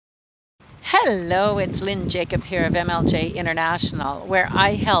Hello, it's Lynn Jacob here of MLJ International, where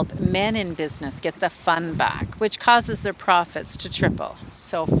I help men in business get the fun back, which causes their profits to triple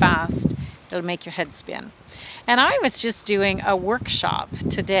so fast it'll make your head spin. And I was just doing a workshop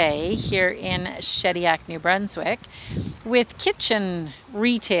today here in Shediac, New Brunswick, with kitchen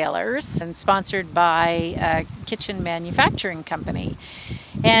retailers and sponsored by a kitchen manufacturing company.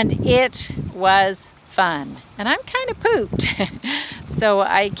 And it was fun, and I'm kind of pooped. So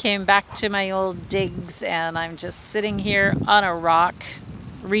I came back to my old digs, and I'm just sitting here on a rock,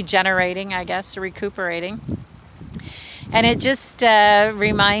 regenerating, I guess, recuperating. And it just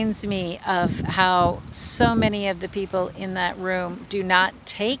reminds me of how so many of the people in that room do not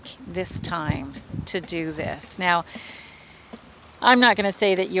take this time to do this. Now, I'm not going to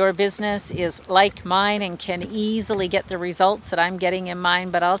say that your business is like mine and can easily get the results that I'm getting in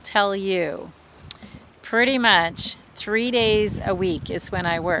mine, but I'll tell you, pretty much 3 days a week is when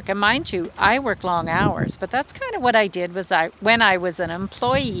I work. And mind you, I work long hours, but that's kind of what I did when I was an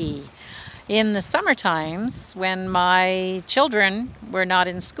employee. In the summer times, when my children were not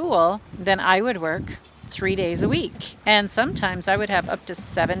in school, then I would work 3 days a week. And sometimes I would have up to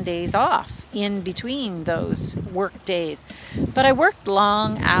 7 days off in between those work days. But I worked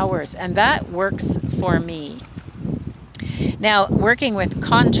long hours, and that works for me. Now, working with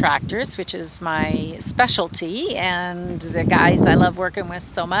contractors, which is my specialty, and the guys I love working with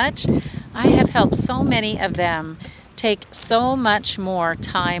so much, I have helped so many of them take so much more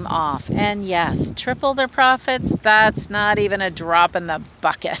time off. And yes, triple their profits, that's not even a drop in the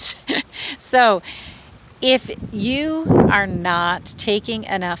bucket. So if you are not taking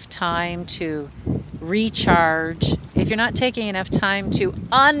enough time to recharge, if you're not taking enough time to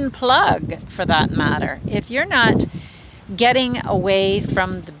unplug, for that matter, if you're not getting away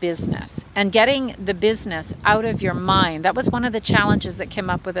from the business and getting the business out of your mind. That was one of the challenges that came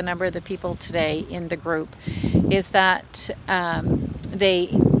up with a number of the people today in the group, is that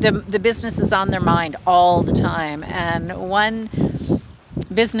the business is on their mind all the time. And one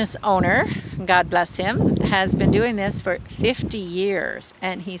business owner, God bless him, has been doing this for 50 years.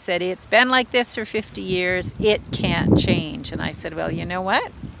 And he said, it's been like this for 50 years. It can't change. And I said, well, you know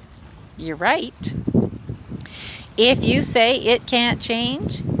what? You're right. If you say it can't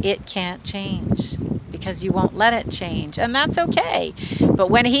change because you won't let it change, and that's okay. But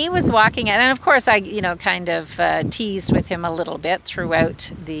when he was walking out, and of course I, kind of teased with him a little bit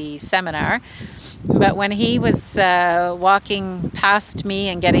throughout the seminar, but when he was walking past me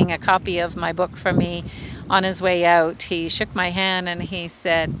and getting a copy of my book from me on his way out, he shook my hand and he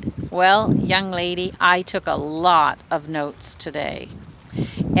said, well, young lady, I took a lot of notes today.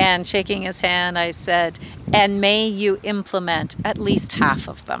 And shaking his hand, I said, and may you implement at least half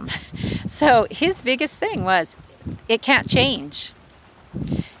of them. So his biggest thing was, it can't change.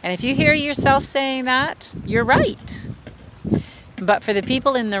 And if you hear yourself saying that, you're right. But for the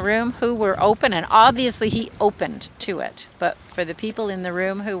people in the room who were open, and obviously he opened to it, but for the people in the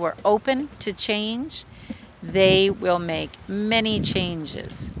room who were open to change, they will make many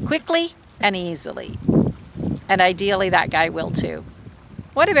changes quickly and easily. And ideally that guy will too.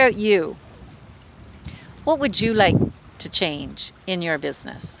 What about you? What would you like to change in your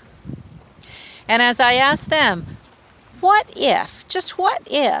business? And as I asked them, what if, just what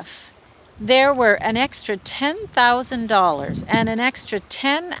if, there were an extra $10,000 and an extra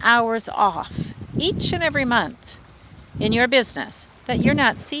 10 hours off each and every month in your business that you're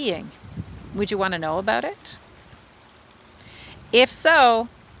not seeing? Would you want to know about it? If so,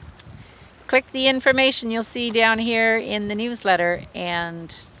 click the information you'll see down here in the newsletter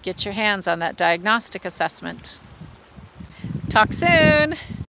and get your hands on that diagnostic assessment. Talk soon.